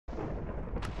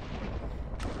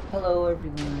Hello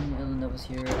everyone, Illunovice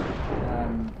here.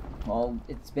 Well,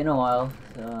 it's been a while.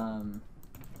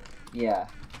 Yeah.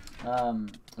 Ugh,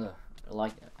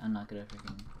 I'm not gonna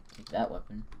freaking take that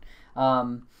weapon.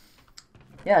 Um,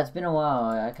 yeah, it's been a while.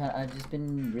 I've just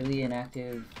been really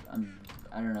inactive. I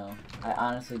don't know. I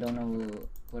honestly don't know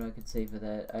what I could say for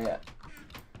that. I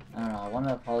don't know. I want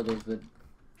to apologize, but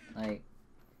like,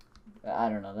 I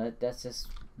don't know. That's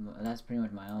pretty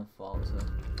much my own fault. So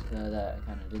that I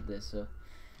kind of did this. So.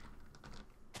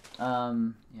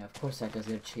 Yeah, of course that guy's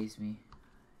gonna chase me.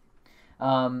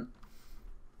 Um,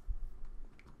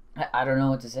 I don't know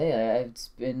what to say. It's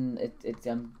been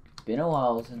been a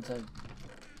while since I've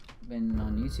been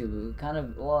on YouTube. Kind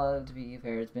of, well, to be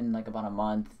fair, it's been like about a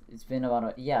month. It's been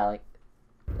about a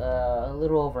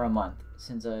little over a month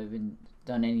since I've been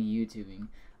done any YouTubing.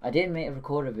 I did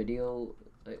record a video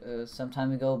some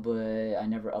time ago, but I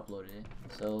never uploaded it.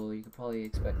 So you could probably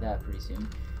expect that pretty soon.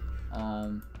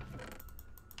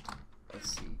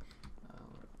 Let's see.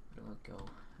 Where do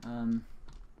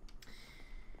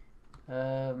I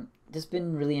go? Just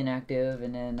been really inactive,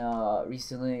 and then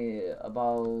recently,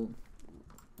 about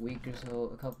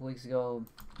a couple weeks ago,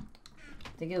 I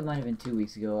think it might have been 2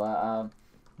 weeks ago.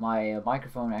 My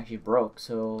microphone actually broke,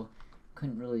 so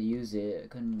couldn't really use it. I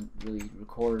couldn't really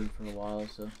record for a while,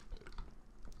 so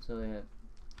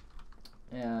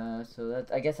yeah. So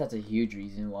I guess that's a huge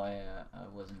reason why I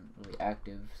wasn't really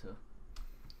active. So.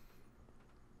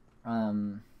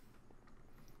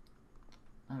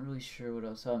 Not really sure what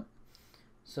else.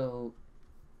 So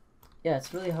yeah,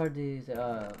 it's really hard to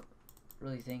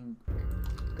really think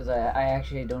because I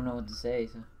actually don't know what to say.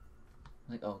 So I'm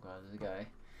like, oh god, this guy.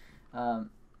 I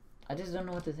just don't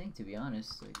know what to think, to be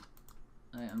honest. Like,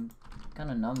 I'm kind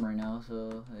of numb right now,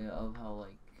 so yeah, of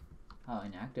how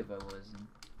inactive I was. And,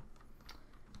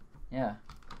 yeah.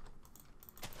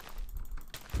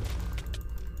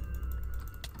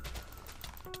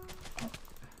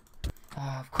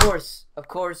 Of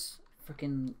course,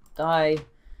 freaking die.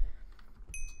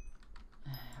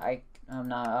 I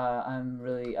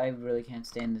really can't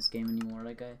stand this game anymore.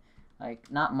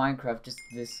 Not Minecraft, just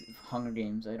this Hunger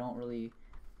Games. I don't really,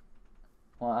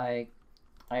 well, I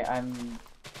don't know,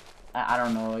 I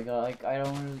don't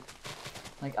really,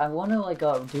 I want to,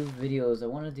 do videos. I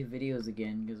want to do videos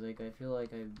again, because, I feel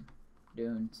like I'm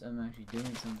actually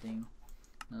doing something,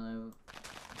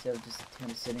 instead of just kind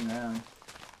of sitting around.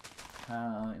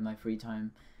 In my free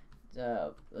time.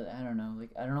 I don't know.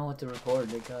 I don't know what to record.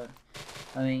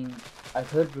 I mean, I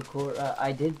could record.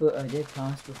 I did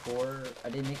promise before. I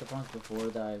did make a promise before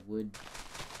that I would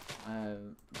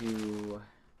do.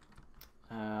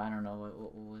 I don't know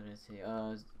what did I say?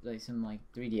 Some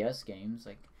 3DS games.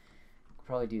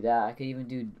 Probably do that. I could even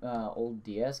do old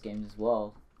DS games as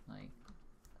well.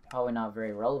 Probably not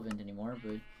very relevant anymore,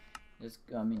 but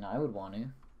I mean, I would want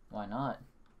to. Why not?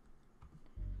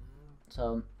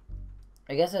 So,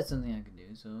 I guess that's something I could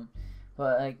do. So,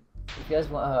 but if you guys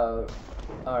are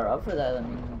up for that, I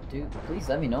mean, please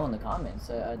let me know in the comments.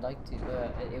 I'd like to.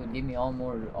 It would give me all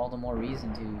the more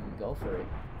reason to go for it.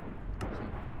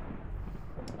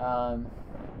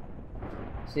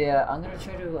 So yeah, I'm gonna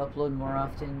try to upload more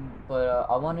often, but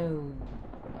I'm gonna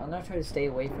try to stay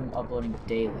away from uploading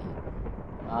daily.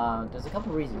 There's a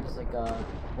couple reasons.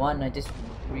 One, I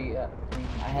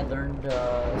had learned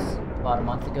about a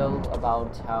month ago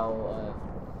about how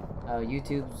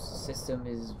YouTube's system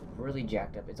is really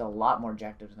jacked up. It's a lot more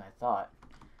jacked up than I thought.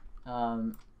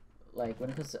 When it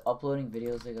comes to uploading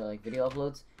videos, video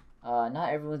uploads, not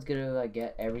everyone's gonna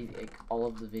get all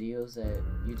of the videos that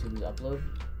YouTubers upload.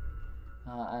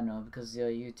 I don't know, because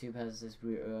YouTube has this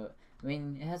I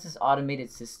mean, it has this automated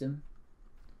system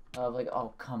of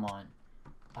oh, come on.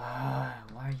 Why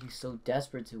are you so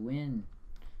desperate to win?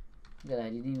 Look at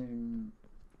that, you didn't even...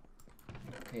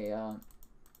 Okay, yeah,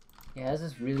 it has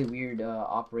this really weird,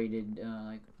 operated,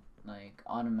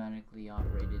 automatically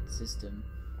operated system,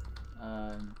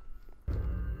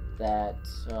 that,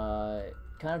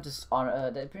 kind of just,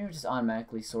 that pretty much just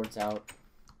automatically sorts out,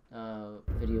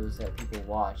 videos that people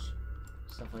watch,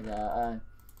 stuff like that.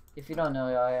 If you don't know,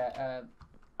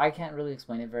 I can't really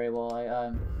explain it very well.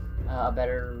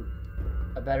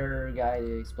 A better guy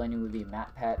to explain it would be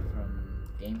MatPat from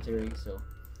Game Theory. So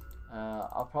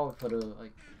I'll probably put a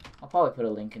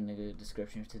link in the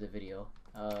description to the video.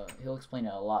 He'll explain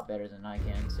it a lot better than I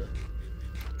can. So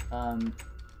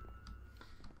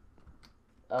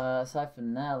aside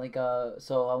from that,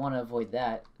 so I want to avoid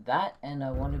that, and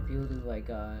I want to be able to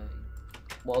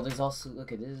well, there's also,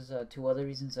 okay, there's two other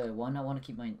reasons. One, I want to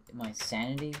keep my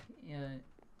sanity.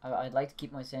 I'd like to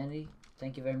keep my sanity.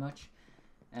 Thank you very much.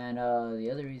 And the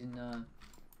other reason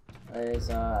is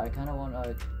I kind of want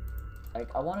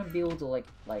like I want to be able to like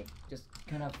just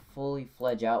kind of fully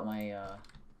fledge out my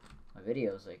my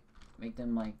videos, like make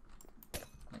them like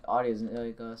audios,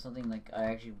 like something like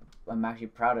I'm actually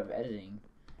proud of editing.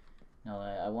 You know,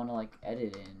 I want to like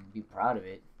edit it and be proud of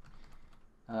it.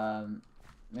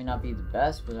 May not be the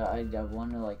best, but I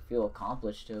want to like feel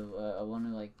accomplished. I want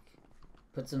to like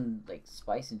put some like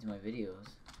spice into my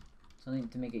videos, something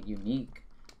to make it unique.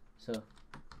 So,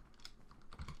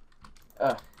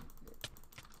 oh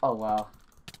wow.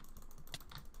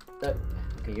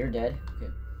 Okay, you're dead.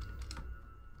 Okay.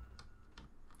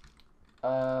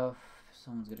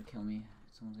 Someone's gonna kill me.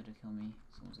 Someone's gonna kill me.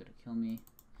 Someone's gonna kill me.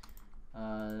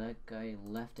 That guy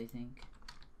left, I think.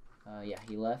 Yeah,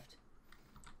 he left.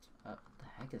 What the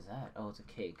heck is that? Oh, it's a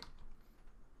cake.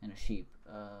 And a sheep.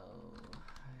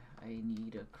 I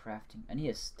need a crafting. I need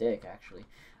a stick, actually.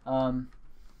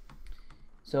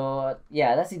 So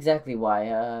yeah, that's exactly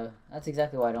why. I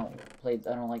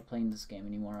don't like playing this game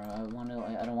anymore. I don't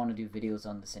want to do videos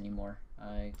on this anymore.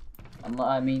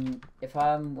 I mean, if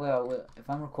I'm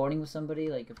recording with somebody,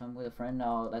 like if I'm with a friend,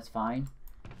 that's fine.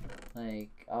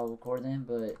 Like I'll record them,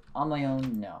 but on my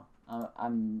own, no.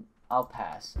 I'll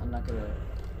pass. I'm not gonna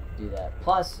do that.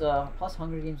 Plus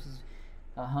Hunger Games is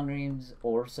Hunger Games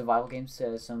or survival games,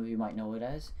 as some of you might know it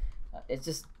as. It's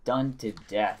just done to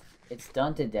death. It's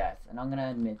done to death, and I'm gonna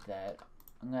admit that.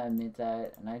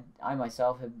 And I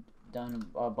myself have done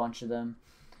a bunch of them.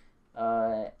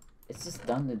 It's just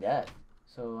done to death.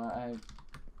 So I'm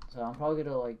probably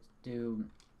gonna like do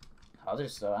other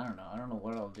stuff. I don't know. I don't know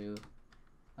what I'll do.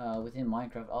 Within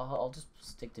Minecraft, I'll just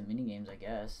stick to mini games, I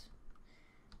guess.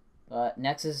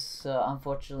 Nexus,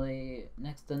 unfortunately,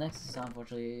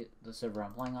 the server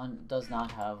I'm playing on does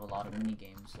not have a lot of mini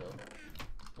games. So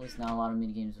at least not a lot of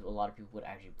mini games a lot of people would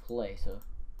actually play.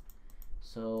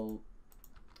 So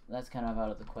that's kind of out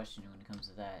of the question when it comes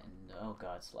to that. And oh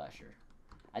god, Slasher.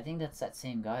 I think that's that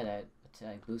same guy that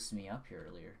boosted me up here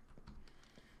earlier.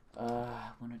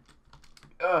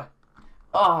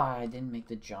 I didn't make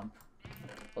the jump.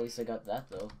 At least I got that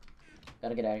though.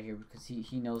 Gotta get out of here because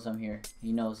he knows I'm here.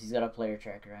 He knows. He's got a player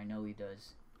tracker. I know he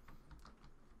does.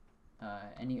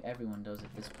 Everyone does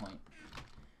at this point.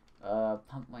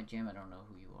 Pump my jam. I don't know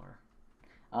who you are.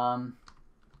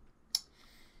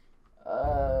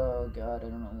 Oh god, I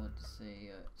don't know what to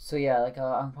say. So yeah, like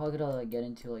I'm probably gonna like get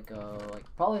into like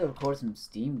probably record some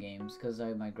Steam games because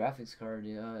my graphics card,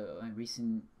 my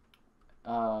recent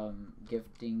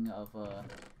gifting of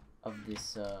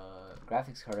this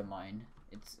graphics card of mine.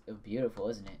 It's beautiful,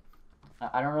 isn't it?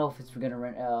 I don't know if it's gonna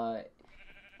run.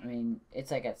 I mean, it's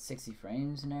like at 60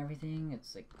 frames and everything.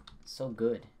 It's like it's so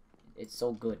good. It's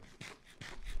so good.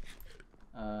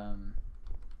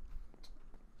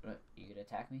 What, you gonna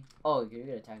attack me? Oh, you're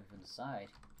gonna attack me from the side.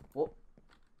 Whoop!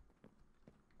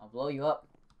 I'll blow you up.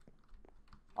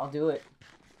 I'll do it.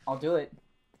 I'll do it.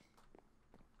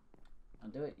 I'll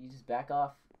do it. You just back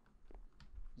off.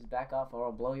 Just back off, or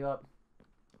I'll blow you up.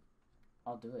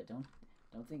 I'll do it.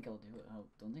 Don't think I'll do it. Oh,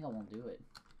 don't think I won't do it.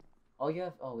 Oh, you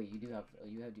have. Oh wait, you do have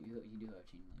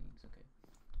chain legs. Okay.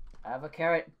 I have a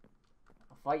carrot.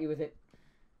 I'll fight you with it.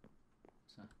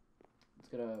 So it's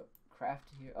gonna craft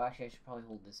here. Oh, actually, I should probably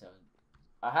hold this out.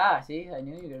 Aha! See, I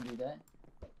knew you were gonna do that.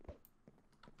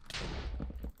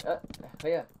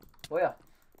 Hiya, hiya,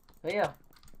 hiya,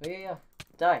 hiya.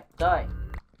 Die, die.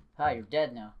 Hi, you're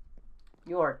dead now.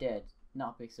 You are dead.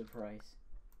 Not big surprise.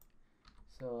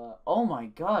 So, oh my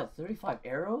god, 35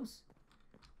 arrows?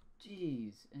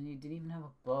 Jeez, and you didn't even have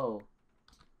a bow.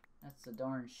 That's a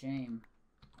darn shame.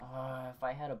 If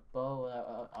I had a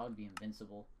bow, I would be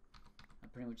invincible.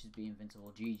 I'd pretty much just be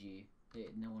invincible. GG.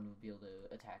 No one would be able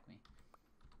to attack me.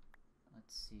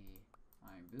 Let's see.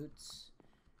 Iron boots.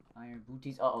 Iron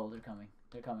booties. Uh-oh, they're coming.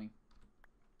 They're coming.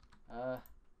 I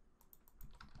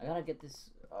gotta get this.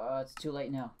 It's too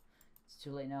late now. It's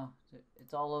too late now.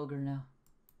 It's all ogre now.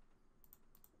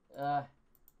 I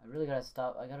really gotta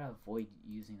stop. I gotta avoid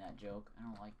using that joke. I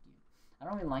don't like you. I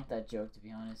don't even like that joke, to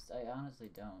be honest. I honestly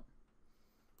don't.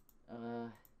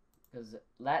 Because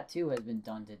that too has been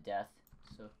done to death.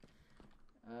 So,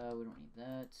 we don't need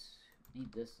that.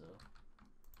 Need this though.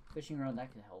 Fishing rod,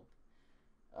 that could help.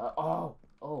 Oh,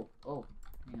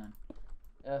 hang on.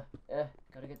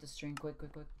 Gotta get the string quick.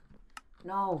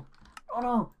 No! Oh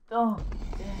no! Oh,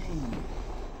 dang!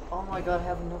 Oh my god, I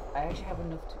have enough. I actually have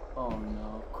enough to. Oh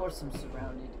no, of course I'm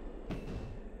surrounded.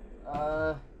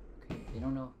 Okay, they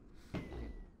don't know.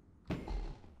 Okay.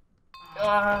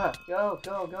 Go!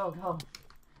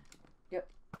 Yep.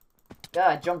 Yeah,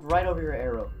 I jumped right over your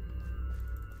arrow.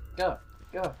 Go!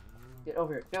 Get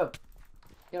over here. Go!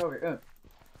 Get over here.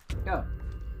 Go!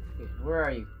 Okay, where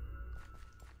are you?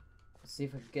 Let's see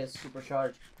if I can get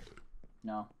supercharged.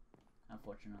 No,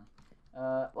 unfortunately.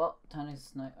 Well, time to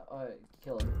snipe.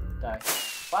 Kill him. Die.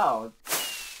 Wow.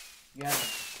 Yeah.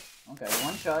 Okay,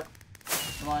 one shot.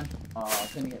 Come on. Oh, I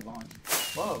couldn't get launched.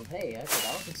 Whoa, hey, that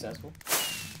was successful.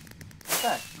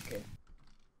 Okay. Okay.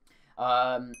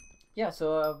 Yeah.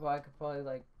 So I could probably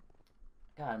like.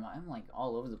 God, I'm like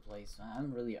all over the place.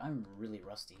 I'm really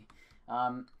rusty.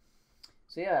 So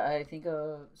yeah, I think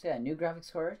so yeah, new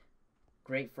graphics card,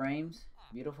 great frames,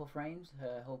 beautiful frames.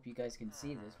 I hope you guys can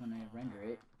see this when I render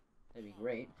it. That'd be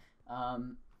great.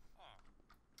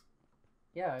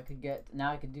 Yeah, I could get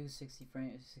now. I could do 60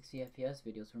 FPS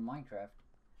videos for Minecraft.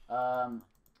 I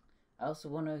also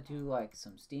want to do like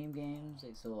some Steam games.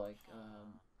 So like,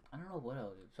 I don't know what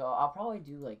I'll do. So I'll probably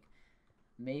do like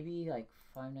maybe like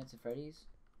Five Nights at Freddy's.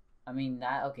 I mean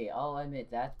that. Okay, I'll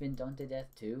admit that's been done to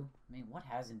death too. I mean, what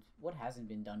hasn't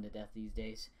been done to death these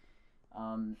days?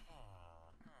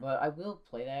 But I will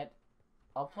play that.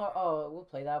 We'll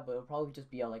play that, but it'll probably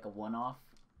just be like a one-off.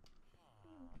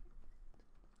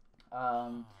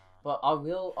 But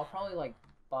I'll probably like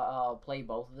play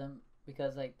both of them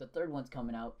because like the third one's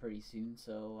coming out pretty soon.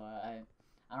 So I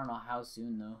don't know how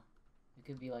soon though. It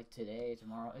could be like today,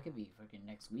 tomorrow. It could be freaking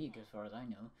next week, as far as I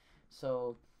know.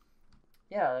 So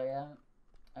yeah,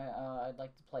 I'd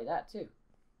like to play that too.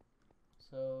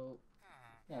 So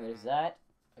yeah, there's that.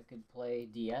 I could play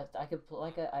DS. I could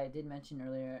like I did mention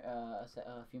earlier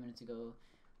a few minutes ago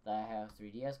that I have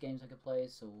 3DS games I could play.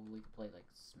 So we could play like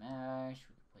Smash.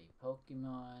 We could play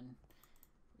Pokemon.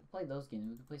 We could play those games.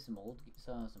 We could play some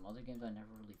other games I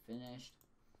never really finished.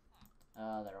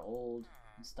 That are old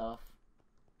and stuff.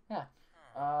 Yeah.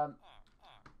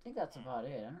 I think that's about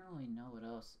it. I don't really know what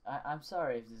else. I'm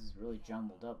sorry if this is really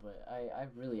jumbled up, but I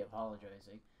really apologize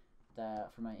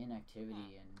that for my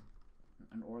inactivity and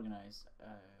unorganized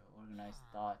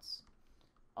thoughts.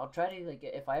 I'll try to like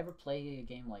if I ever play a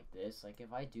game like this, like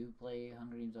if I do play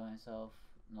Hunger Games by myself,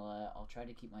 I'll try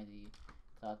to keep my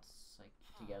thoughts like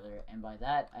together, and by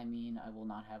that I mean I will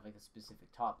not have like a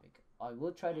specific topic. I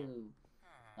will try to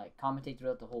like commentate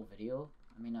throughout the whole video.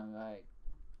 I mean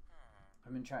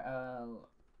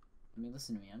I mean,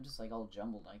 listen to me. I'm just like all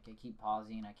jumbled. Like I keep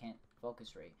pausing and I can't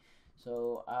focus right.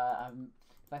 So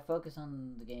if I focus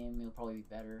on the game, it'll probably be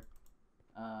better.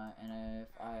 And if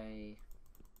I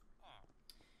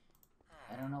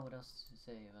don't know what else to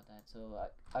say about that. So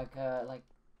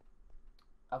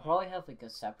I'll probably have like a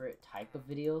separate type of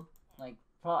video. Like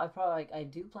I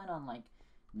do plan on like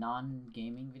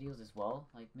non-gaming videos as well.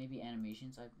 Like maybe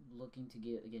animations. I'm looking to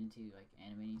get into like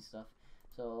animating stuff.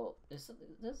 So that's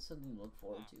something to look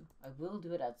forward to. I will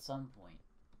do it at some point.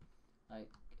 Like,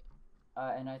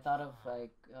 and I thought of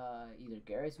like either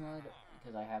Garry's mod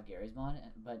because I have Garry's mod,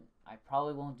 but I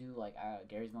probably won't do like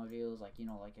Garry's mod videos like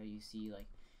like how you see like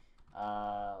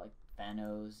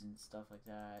Thanos and stuff like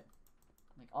that.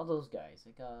 Like all those guys,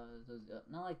 like those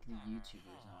not like the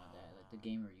YouTubers and all that, like the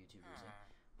gamer YouTubers. Like,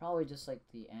 probably just like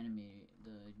the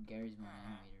Garry's mod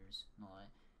animators and all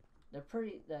that. They're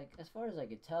pretty, like, as far as I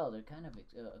could tell, they're kind of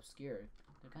obscure.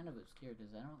 They're kind of obscure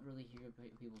because I don't really hear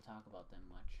people talk about them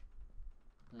much.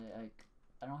 Like,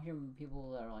 I don't hear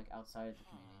people that are, like, outside the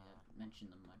community that mention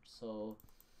them much. So,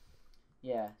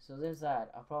 yeah, so there's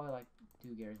that. I'll probably, like,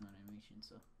 do Garry's mod animation,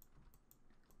 so.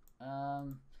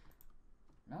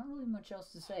 Not really much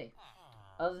else to say.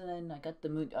 Other than I got the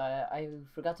mood, I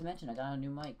forgot to mention I got a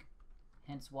new mic.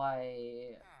 Hence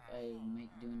why I'm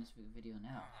doing this video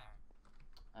now.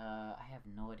 I have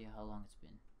no idea how long it's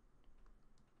been.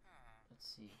 Let's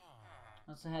see.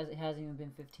 Also, it hasn't even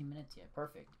been 15 minutes yet.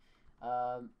 Perfect.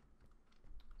 So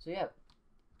yeah,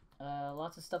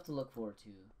 lots of stuff to look forward to.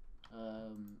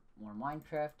 More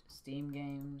Minecraft, Steam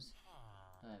games,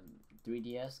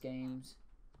 3DS games,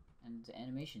 and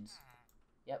animations.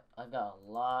 Yep, I've got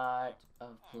a lot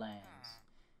of plans.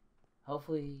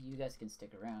 Hopefully, you guys can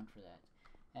stick around for that.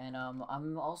 And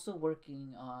I'm also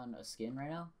working on a skin right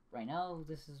now. Right now,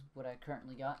 this is what I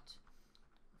currently got.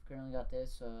 I've currently got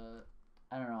this.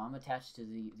 I don't know. I'm attached to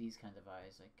these kinds of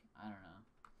eyes. Like I don't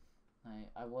know.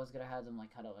 I was gonna have them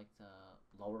like kind of like the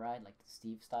lower eye, like the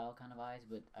Steve style kind of eyes,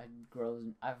 but I've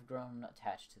grown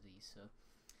attached to these. So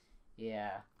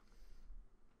yeah,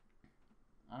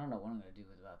 I don't know what I'm gonna do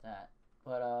about that.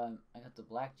 But I got the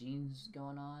black jeans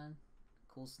going on,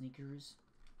 cool sneakers.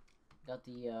 Got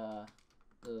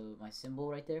my symbol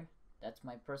right there. That's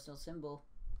my personal symbol.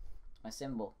 It's my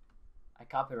symbol. I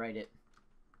copyright it.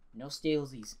 No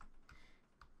stealsies.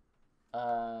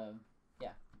 Yeah,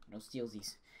 no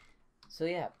stealsies. So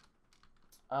yeah.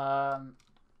 I'm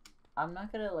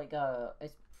not gonna like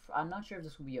I'm not sure if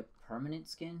this will be a permanent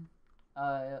skin,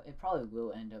 It probably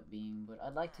will end up being, but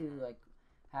I'd like to like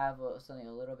have something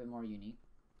a little bit more unique.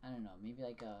 I don't know, maybe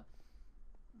like a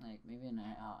maybe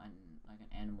like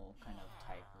an animal kind of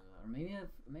type, or maybe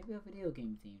a video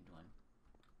game themed one.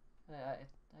 That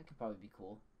could probably be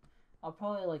cool. I'll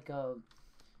probably like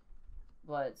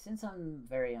but since I'm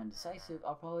very undecisive,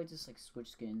 I'll probably just like switch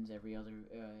skins every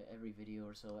video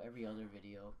or so, every other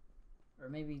video, or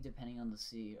maybe depending on the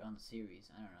series.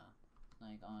 I don't know,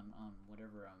 like on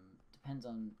whatever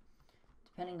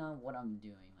depending on what I'm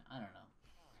doing. I don't know.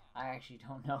 I actually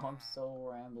don't know. I'm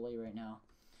so rambly right now.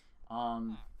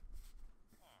 Oh,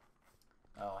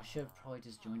 I should have probably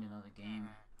just joined another game.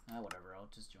 Whatever. I'll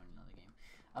just join another game.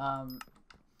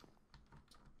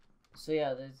 So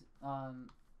yeah, there's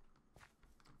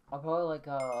I'll probably like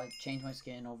change my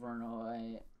skin over and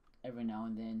over every now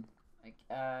and then. Like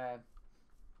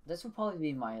this will probably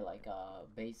be my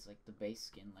base, like the base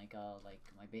skin, like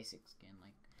my basic skin,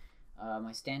 like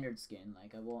my standard skin.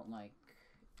 Like I won't like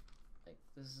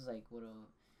this is like what a.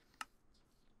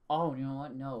 Oh, you know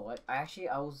what? No, I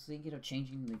was thinking of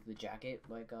changing like the jacket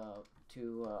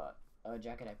to a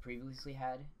jacket I previously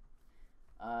had.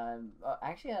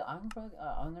 Actually, I'm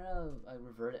gonna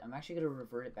revert it. I'm actually gonna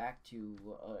revert it back to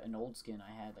an old skin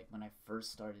I had like when I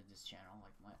first started this channel,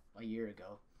 like a year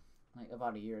ago, like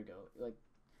about a year ago, like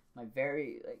the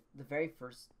very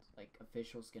first like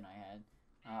official skin I had.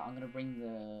 I'm gonna bring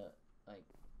the like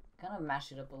kind of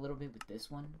mash it up a little bit with this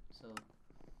one. So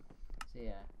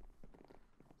yeah,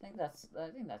 I think that's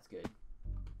good.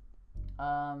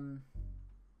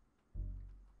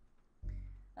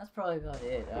 That's probably about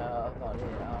it. Every now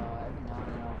and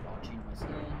then I'll change my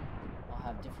skin. I'll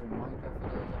have different Minecraft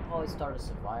videos. I'll probably start a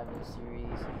survival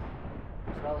series.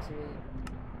 Maybe.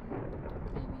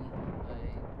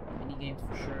 Mini games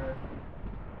for sure.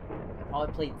 I'll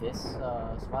probably play this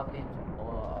survival games,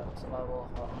 survival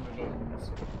Hunger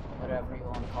Games, whatever you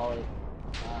want to call it.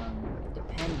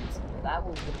 Depends. That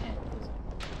will depend because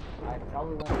I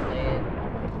probably won't play it on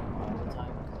my own all the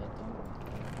time because I don't.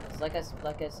 It's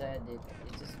like I said, it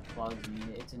just bugs me.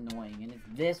 It's annoying, and it's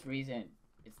this reason.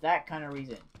 It's that kind of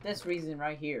reason. This reason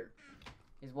right here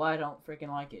is why I don't freaking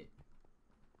like it.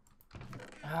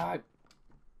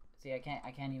 See, I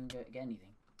can't even get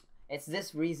anything. It's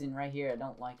this reason right here I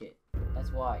don't like it.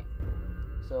 That's why.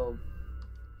 So,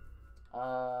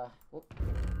 I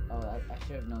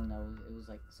should have known that it was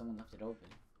like someone left it open.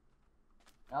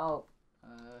 Oh,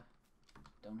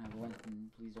 don't have a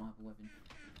weapon. Please don't have a weapon.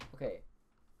 Okay.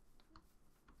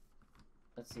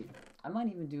 Let's see. I might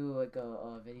even do like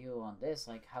a video on this,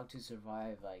 like how to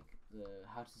survive, like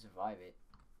how to survive it.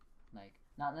 Like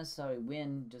not necessarily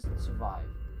win, just survive.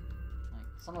 Like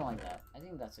something like that. I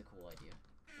think that's a cool idea.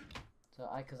 So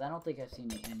cause I don't think I've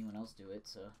seen anyone else do it.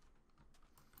 So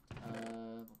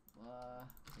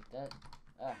take that.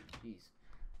 Ah, jeez.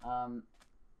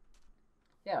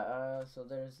 Yeah. So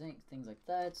there's things like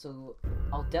that. So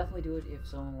I'll definitely do it if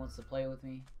someone wants to play with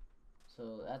me.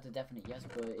 So that's a definite yes.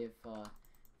 But if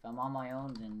I'm on my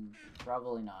own, then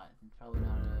probably not. Probably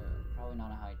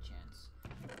not a high chance.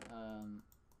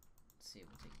 Let's see.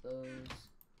 We'll take those.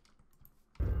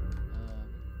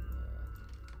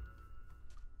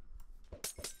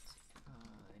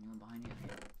 Anyone behind me?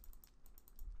 Okay.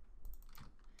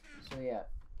 So yeah.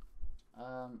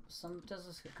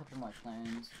 Just a couple of my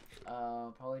plans.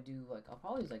 I'll probably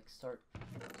start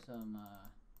some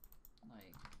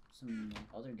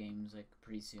other games like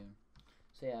pretty soon.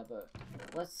 So yeah, but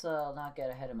let's not get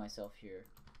ahead of myself here.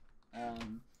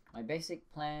 My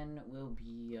basic plan will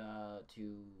be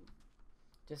to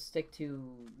just stick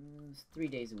to 3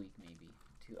 days a week maybe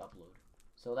to upload.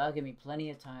 So that'll give me plenty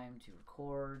of time to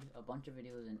record a bunch of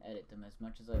videos and edit them as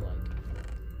much as I like.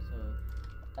 So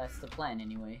that's the plan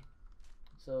anyway.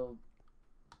 So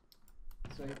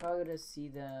you're probably gonna see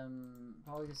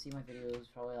my videos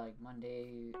probably like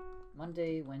Monday,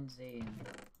 Wednesday,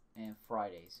 and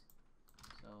Fridays.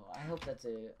 So I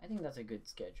think that's a good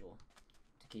schedule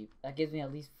to keep. That gives me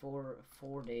at least four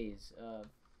days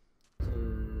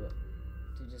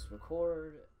to just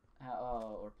record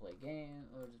or play games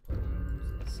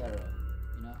etc.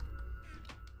 You know.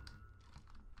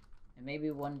 And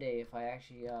maybe one day if I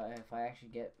actually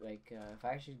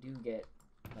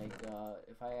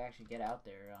get out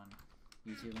there on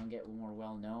YouTube and get more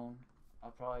well known,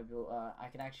 I'll probably I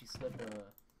can actually slip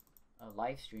a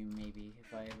live stream maybe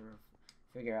if I ever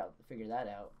figure that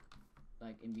out,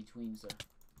 like in between. So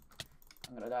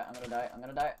I'm gonna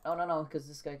die. Oh no, because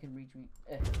this guy can reach me.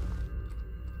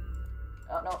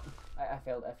 Oh no, I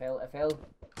failed.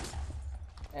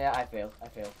 Yeah, I failed.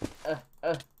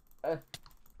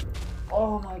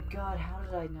 Oh my god, how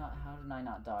did I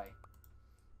not die?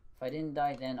 If I didn't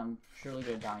die then, I'm surely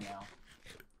gonna die now.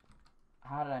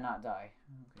 How did I not die?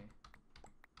 Okay.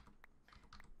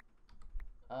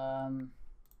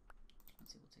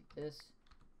 Let's see, we'll take this.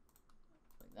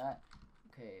 Like that.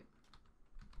 Okay.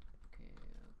 Okay,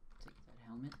 I'll take that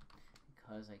helmet.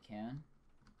 Because I can.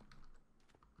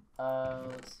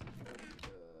 Let's see.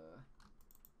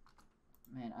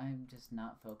 Man, I'm just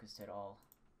not focused at all.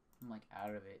 I'm like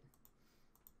out of it.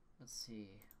 Let's see.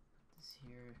 Put this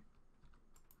here.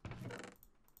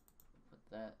 Put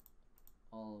that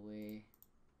all away.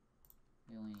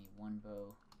 We only need one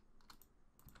bow.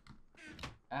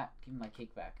 Ah, give me my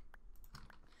cake back.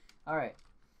 Alright.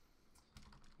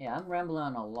 Yeah, I'm rambling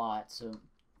on a lot, so...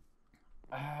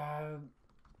 I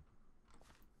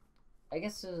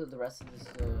guess the rest of this,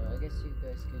 I guess you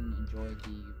guys can enjoy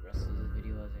the rest of the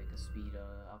video as like a speed,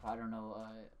 I don't know,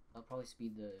 I'll probably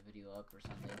speed the video up or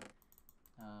something.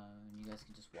 And you guys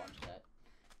can just watch that.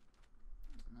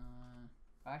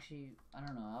 Actually, I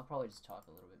don't know, I'll probably just talk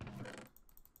a little bit more.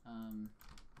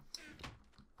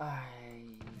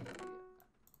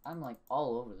 I'm like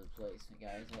all over the place,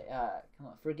 guys. Come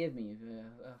on, forgive me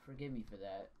for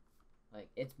that. Like,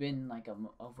 it's been like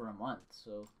over a month,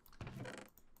 so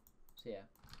yeah.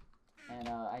 And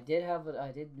I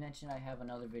did mention I have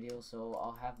another video, so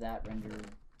I'll have that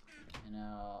rendered, and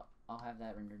I'll have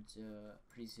that rendered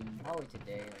pretty soon, probably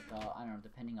today. Like I don't know,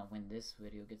 depending on when this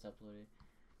video gets uploaded.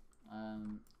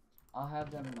 I'll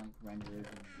have them like rendered,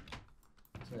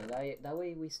 and so that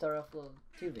way we start off with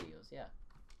 2 videos. Yeah,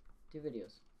 2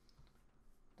 videos.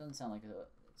 Doesn't sound like it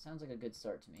sounds like a good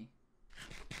start to me.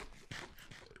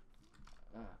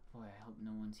 Boy, I hope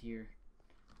no one's here.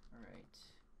 Alright.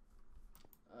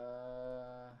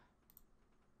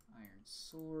 Iron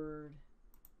sword.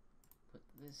 Put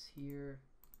this here.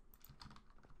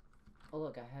 Oh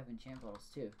look, I have enchant bottles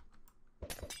too.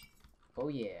 Oh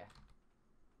yeah.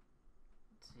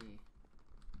 Let's see.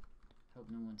 Hope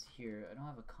no one's here. I don't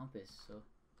have a compass, so.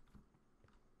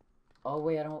 Oh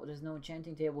wait, there's no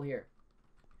enchanting table here.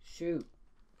 Shoot.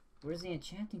 Where's the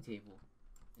enchanting table?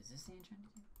 Is this the enchanting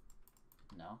table?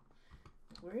 No.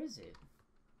 Where is it?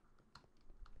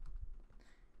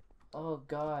 Oh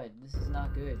god, this is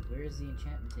not good. Where is the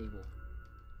enchantment table?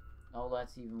 Oh,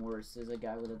 that's even worse. There's a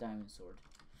guy with a diamond sword.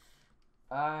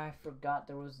 I forgot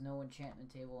there was no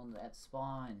enchantment table at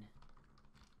spawn.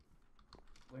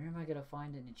 Where am I gonna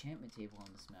find an enchantment table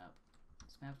on this map?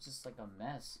 This map's just like a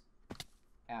mess.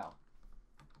 Ow.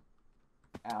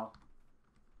 Ow.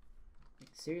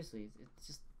 Like, seriously, it's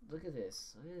just, look at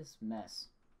this. Look at this mess.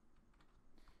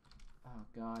 Oh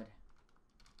god.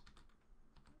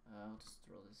 I'll just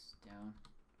throw this down.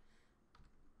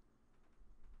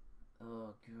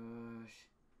 Oh gosh.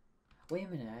 Wait a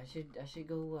minute, I should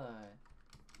go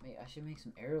I should make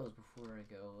some arrows before I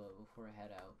go before I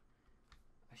head out.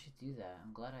 I should do that.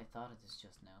 I'm glad I thought of this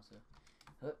just now, so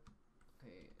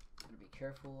okay, gotta be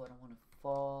careful, I don't wanna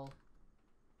fall.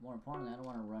 More importantly, I don't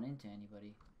wanna run into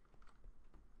anybody.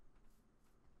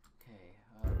 Okay,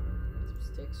 some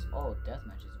sticks. Oh,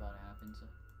 deathmatch is about to happen, so.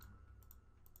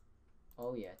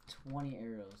 Oh yeah, 20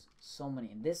 arrows. So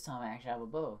many. And this time I actually have a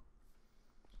bow.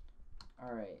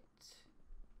 Alright.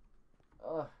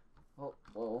 Oh,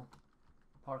 whoa.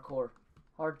 Parkour.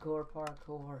 Hardcore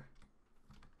parkour.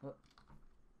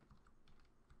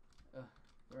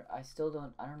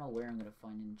 I don't know where I'm gonna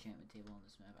find an enchantment table on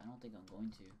this map. I don't think I'm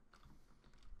going to.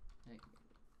 Like,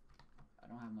 I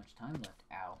don't have much time left.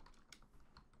 Ow.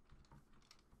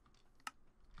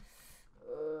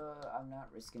 I'm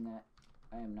not risking that.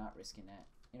 I am not risking that.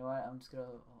 You know what? I'm just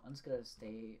gonna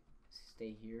stay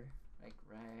here, like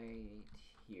right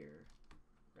here,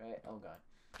 right. Oh god,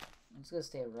 I'm just gonna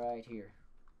stay right here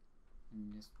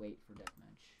and just wait for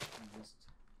deathmatch. And just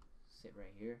sit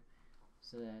right here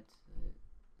so that the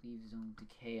leaves don't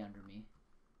decay under me.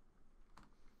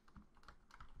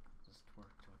 Just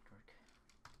twerk.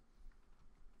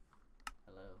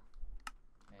 Hello.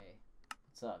 Hey.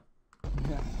 What's up?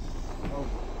 Oh.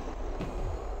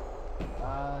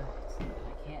 I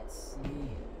can't see. I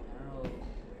don't know.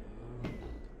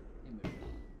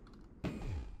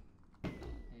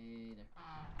 Hey there.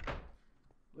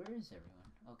 Where is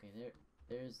everyone? Okay,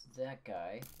 there's that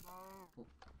guy.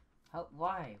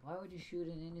 Why? Why would you shoot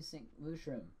an innocent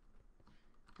mushroom?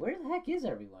 Where the heck is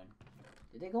everyone?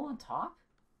 Did they go on top?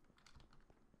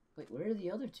 Wait, where are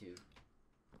the other 2?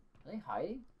 Are they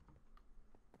hiding?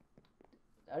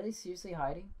 Are they seriously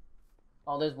hiding?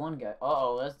 Oh, there's one guy.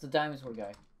 Uh-oh, that's the diamond sword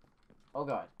guy. Oh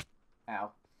god.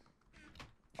 Ow.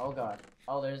 Oh god.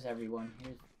 Oh, there's everyone.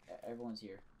 Everyone's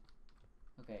here.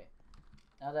 Okay.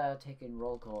 Now that I've taken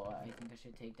roll call, I think I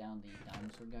should take down the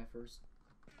diamond sword guy first.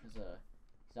 Because,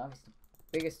 he's obviously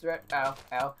Biggest threat. Ow,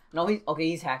 ow. No, he's okay.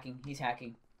 He's hacking. He's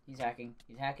hacking. He's hacking.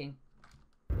 He's hacking.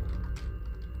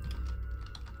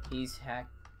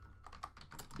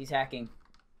 He's hacking.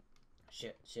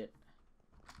 Shit, shit.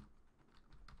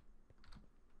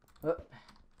 Oh.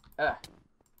 Oh.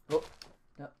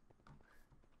 No.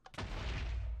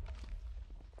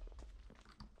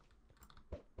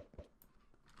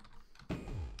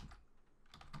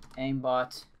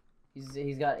 Aimbot.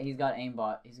 He's got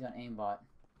aimbot. He's got aimbot.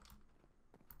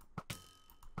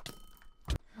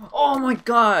 Oh my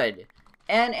god!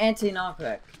 And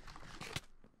anti-knockback.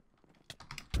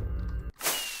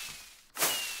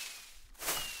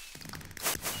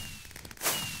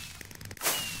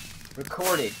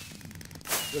 Recorded.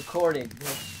 Recorded,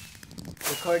 bitch.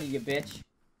 Recorded, you bitch.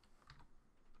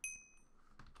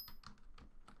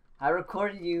 I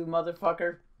recorded you,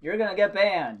 motherfucker. You're gonna get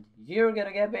banned. You're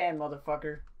gonna get banned,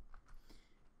 motherfucker.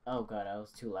 Oh god, I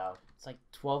was too loud. It's like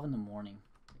 12 in the morning.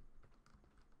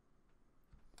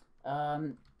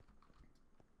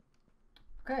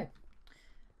 Okay.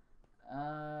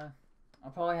 I'll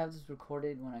probably have this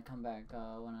recorded when I come back. I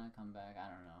don't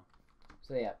know.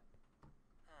 So yeah.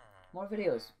 More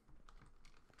videos.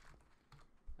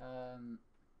 Oh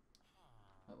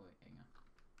wait, hang on.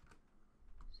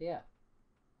 So yeah.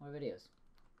 More videos.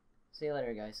 See you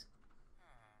later, guys.